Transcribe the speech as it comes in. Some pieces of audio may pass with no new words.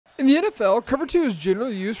In the NFL, cover 2 is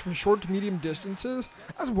generally used for short to medium distances,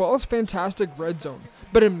 as well as fantastic red zone.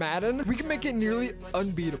 But in Madden, we can make it nearly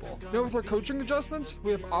unbeatable. Now with our coaching adjustments,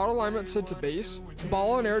 we have auto alignment set to base,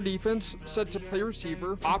 ball and air defense set to play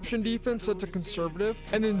receiver, option defense set to conservative,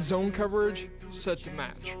 and then zone coverage set to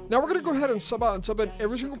match. Now we're going to go ahead and sub out and sub in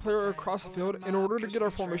every single player across the field in order to get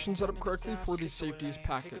our formation set up correctly for the safeties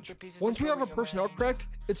package. Once we have our personnel correct,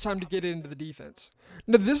 it's time to get into the defense.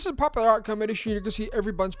 Now this is a popular out combination you're going to see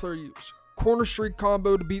every bunch player use. Corner streak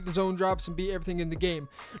combo to beat the zone drops and beat everything in the game.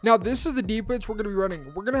 Now this is the defense we're going to be running.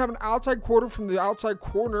 We're going to have an outside quarter from the outside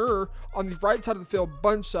corner on the right side of the field,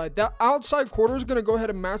 bunch side. That outside quarter is going to go ahead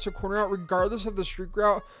and match the corner out regardless of the streak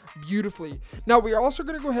route beautifully. Now we are also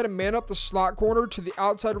going to go ahead and man up the slot corner to the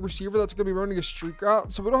outside receiver that's going to be running a streak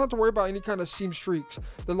route, so we don't have to worry about any kind of seam streaks.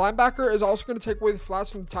 The linebacker is also going to take away the flats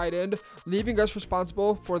from the tight end, leaving us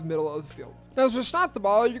responsible for the middle of the field. Now as we snap the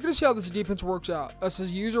ball, you're going to see how this defense works out. Us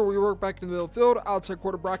as a user, we work back in the middle of the field, outside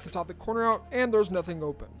quarter brackets off the corner out, and there's nothing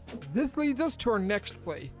open. This leads us to our next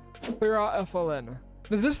play, clear out FLN.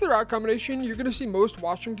 Now this is the route combination you're going to see most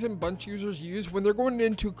Washington bunch users use when they're going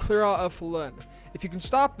into clear out FLN. If you can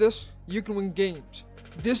stop this, you can win games.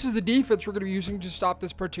 This is the defense we're going to be using to stop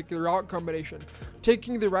this particular route combination.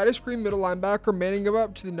 Taking the right of screen middle linebacker, manning him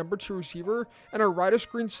up to the number 2 receiver, and our right of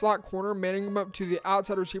screen slot corner, manning him up to the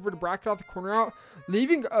outside receiver to bracket off the corner out,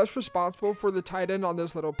 leaving us responsible for the tight end on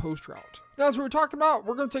this little post route. Now as we were talking about,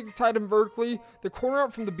 we're going to take the tight end vertically. The corner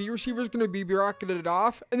out from the B receiver is going to be bracketed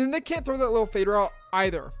off, and then they can't throw that little fader out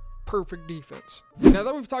either. Perfect defense. Now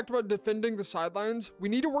that we've talked about defending the sidelines, we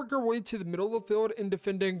need to work our way to the middle of the field in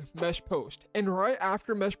defending mesh post. And right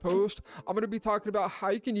after mesh post, I'm going to be talking about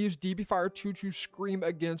how you can use DB Fire 2 to scream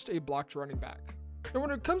against a blocked running back. Now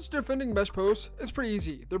when it comes to defending mesh posts, it's pretty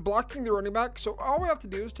easy. They're blocking the running back, so all we have to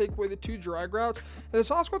do is take away the 2 drag routes, and the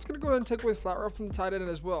soft squat's going to go ahead and take away the flat route from the tight end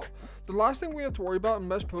as well. The last thing we have to worry about in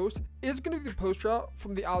mesh post is going to be the post route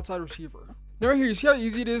from the outside receiver. Now here, you see how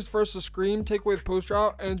easy it is for us to scream, take away the post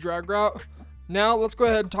route and drag route? Now let's go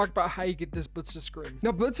ahead and talk about how you get this blitz to scream.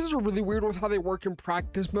 Now blitzes are really weird with how they work in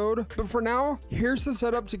practice mode, but for now, here's the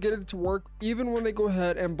setup to get it to work even when they go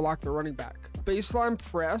ahead and block the running back. Baseline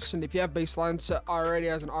press, and if you have baseline set already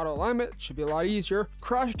as an auto alignment, it should be a lot easier.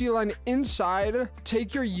 Crash D-line inside,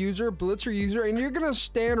 take your user, blitz your user, and you're gonna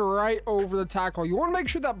stand right over the tackle. You wanna make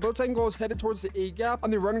sure that blitz angle is headed towards the A gap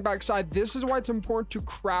on the running back side. This is why it's important to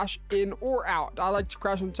crash in or out. I like to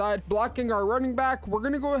crash inside. Blocking our running back, we're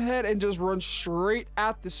gonna go ahead and just run straight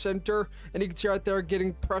at the center, and you can see right there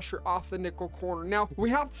getting pressure off the nickel corner. Now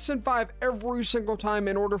we have to send 5 every single time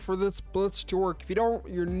in order for this blitz to work. If you don't,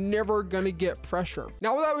 you're never gonna get pressure.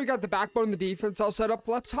 Now that we got the backbone of the defense all set up,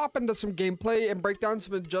 let's hop into some gameplay and break down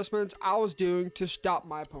some adjustments I was doing to stop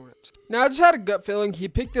my opponent. Now I just had a gut feeling he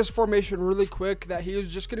picked this formation really quick that he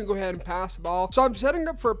was just gonna go ahead and pass the ball, so I'm setting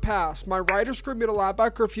up for a pass. My right of screen middle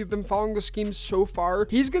linebacker, if you've been following the scheme so far,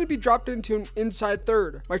 he's gonna be dropped into an inside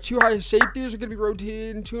third. My 2 high safeties are gonna be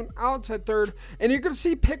rotated into an outside third, and you're gonna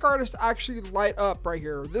see pick artist actually light up right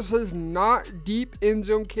here. This is not deep end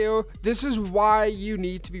zone KO. This is why you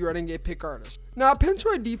need to be running a pick artist. Now, pin to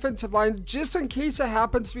my defensive line just in case it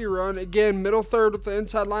happens to be run. Again, middle third with the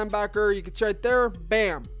inside linebacker. You can see right there,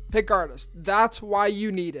 bam, pick artist. That's why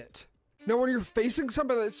you need it. Now, when you're facing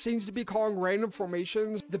somebody that seems to be calling random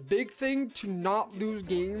formations, the big thing to not lose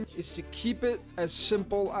games is to keep it as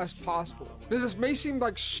simple as possible. Now, this may seem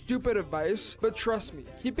like stupid advice, but trust me,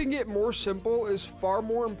 keeping it more simple is far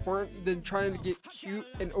more important than trying to get cute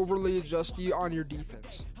and overly adjusty on your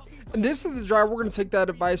defense. And this is the drive we're going to take that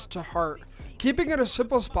advice to heart. Keeping it as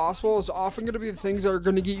simple as possible is often going to be the things that are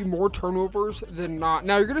going to get you more turnovers than not.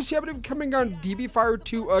 Now, you're going to see him coming on DB Fire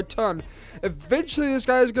 2 a ton. Eventually, this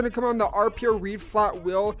guy is going to come on the RPO read flat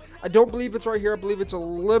wheel. I don't believe it's right here. I believe it's a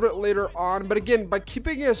little bit later on. But again, by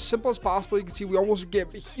keeping it as simple as possible, you can see we almost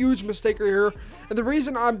get a huge mistake right here. And the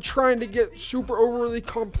reason I'm trying to get super overly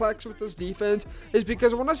complex with this defense is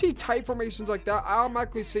because when I see tight formations like that, I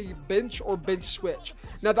automatically say bench or bench switch.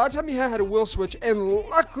 Now, that time he had a wheel switch, and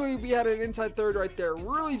luckily we had an inside third right there.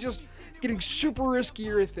 Really just getting super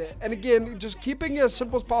risky with it. And again, just keeping it as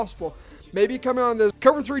simple as possible. Maybe coming on this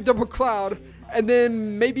cover 3 double cloud, and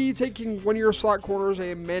then maybe taking one of your slot corners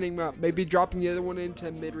and manning them up. Maybe dropping the other one into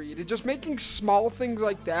mid-read. And just making small things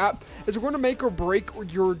like that is going to make or break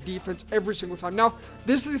your defense every single time. Now,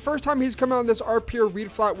 this is the first time he's come out on this RPO read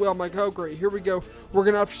flat wheel. I'm like, oh, great. Here we go. We're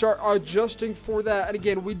going to have to start adjusting for that. And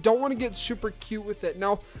again, we don't want to get super cute with it.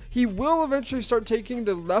 Now, he will eventually start taking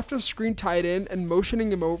the left of screen tight end and motioning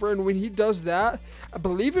him over. And when he does that, I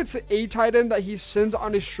believe it's the A tight end that he sends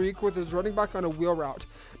on his streak with his running back on a wheel route.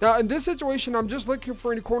 Now, in this situation, I'm just looking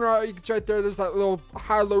for any corner out. You can see right there, there's that little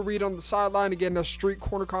high-low read on the sideline. Again, a street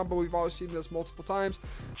corner combo. We've always seen this multiple times.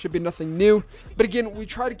 Should be nothing new. But again, we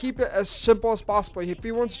try to keep it as simple as possible. If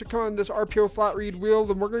he wants to come on this RPO flat read wheel,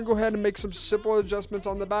 then we're going to go ahead and make some simple adjustments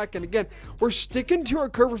on the back. And again, we're sticking to our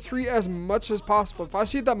cover 3 as much as possible. If I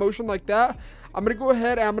see that motion like that, I'm going to go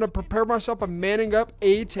ahead and I'm going to prepare myself. I'm manning up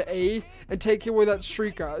A to A and taking away that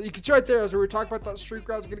streak route. You can see right there, as we were talking about that streak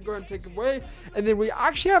route, I'm going to go ahead and take it away. And then we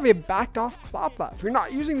actually have a backed off clap flat. If you're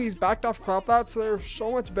not using these backed off clap flats, they're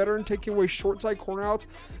so much better in taking away short side corner outs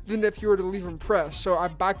than if you were to leave them pressed. So I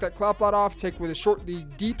back that clap flat off, take away the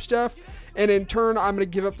deep stuff, and in turn, I'm going to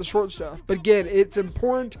give up the short stuff. But again, it's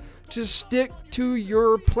important to stick to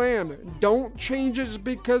your plan. Don't change it just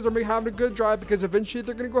because they're having a good drive, because eventually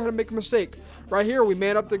they're going to go ahead and make a mistake. Right here, we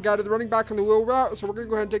man up the guy to the running back on the wheel route, so we're going to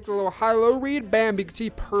go ahead and take the little high-low read. Bam, you can see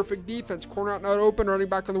perfect defense. Corner out not open, running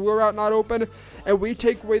back on the wheel route not open, and we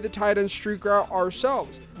take away the tight end streak route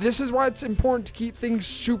ourselves. This is why it's important to keep things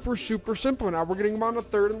super simple. Now we're getting him on a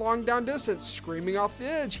 3rd and long down distance, screaming off the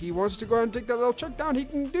edge. He wants to go ahead and take that little check down. He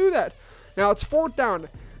can do that. Now it's 4th down.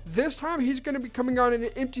 This time he's going to be coming on in an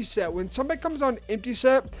empty set. When somebody comes on empty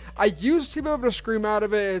set, I used to be able to scream out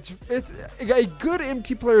of it. It's a good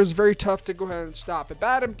empty player is very tough to go ahead and stop. A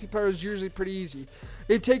bad empty player is usually pretty easy.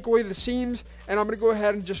 They take away the seams, and I'm going to go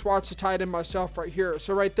ahead and just watch the tight end myself right here.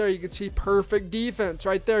 So right there, you can see perfect defense.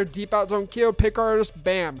 Right there, deep out zone kill, pick artist,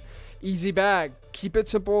 bam. Easy bag. Keep it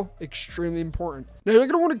simple, extremely important. Now, you're going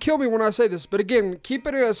to want to kill me when I say this, but again, keep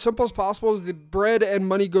it as simple as possible as the bread and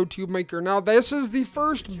money go-to maker. Now, this is the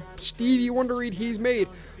first Stevie Wonder read he's made,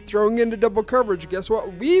 throwing into double coverage. Guess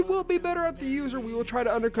what? We will be better at the user. We will try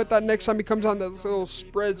to undercut that next time he comes on this little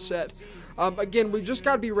spread set. Again, we just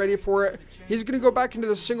got to be ready for it. He's going to go back into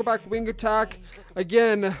the single back wing attack.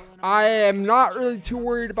 Again, I am not really too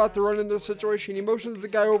worried about the run in this situation. He motions the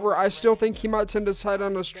guy over. I still think he might send his side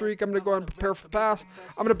on a streak. I'm going to go ahead and prepare for the pass.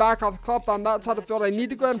 I'm going to back off the clap on that side of the field. I need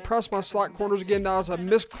to go ahead and press my slot corners again. Now it's a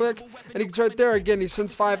misclick, and he's right there. Again, he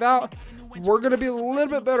sends 5 out. We're going to be a little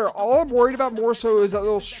bit better. All I'm worried about more so is that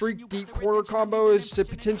little streak deep corner combo is to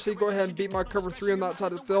potentially go ahead and beat my cover 3 on that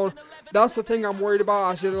side of the field. That's the thing I'm worried about.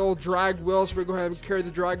 I see the little drag wheel, so we go ahead and carry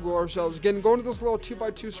the drag wheel ourselves. Again, going to this little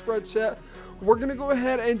 2x2 spread set, we're going to go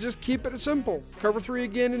ahead and just keep it simple. Cover 3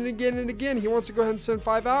 again and again and again. He wants to go ahead and send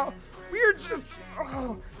 5 out. We're just,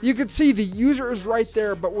 you can see the user is right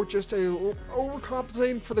there, but we're just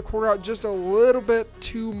overcompensating for the corner out just a little bit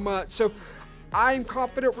too much. So I'm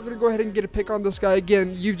confident we're going to go ahead and get a pick on this guy.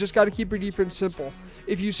 Again, you've just got to keep your defense simple.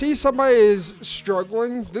 If you see somebody is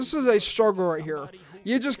struggling, this is a struggle right here.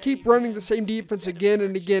 You just keep running the same defense again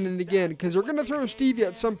and again and again, because they're going to throw Stevie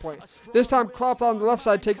at some point. This time, clap on the left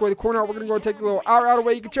side, take away the corner out. We're going to go take a little out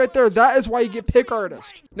away. You can see right there. That is why you get pick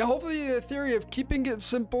artist. Now, hopefully the theory of keeping it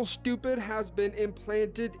simple, stupid has been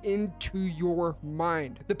implanted into your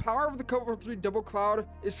mind. The power of the cover 3 double cloud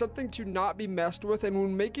is something to not be messed with, and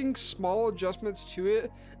when making small adjustments to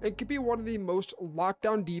it, it could be one of the most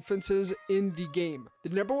lockdown defenses in the game. The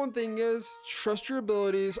number one thing is trust your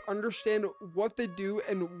abilities, understand what they do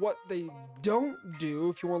and what they don't do.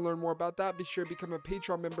 If you want to learn more about that, be sure to become a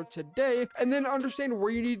Patreon member today, and then understand where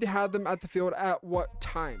you need to have them at the field at what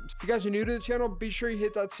times. If you guys are new to the channel, be sure you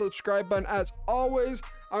hit that subscribe button. As always,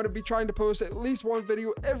 I'm going to be trying to post at least one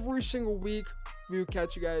video every single week. We will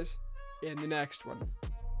catch you guys in the next one.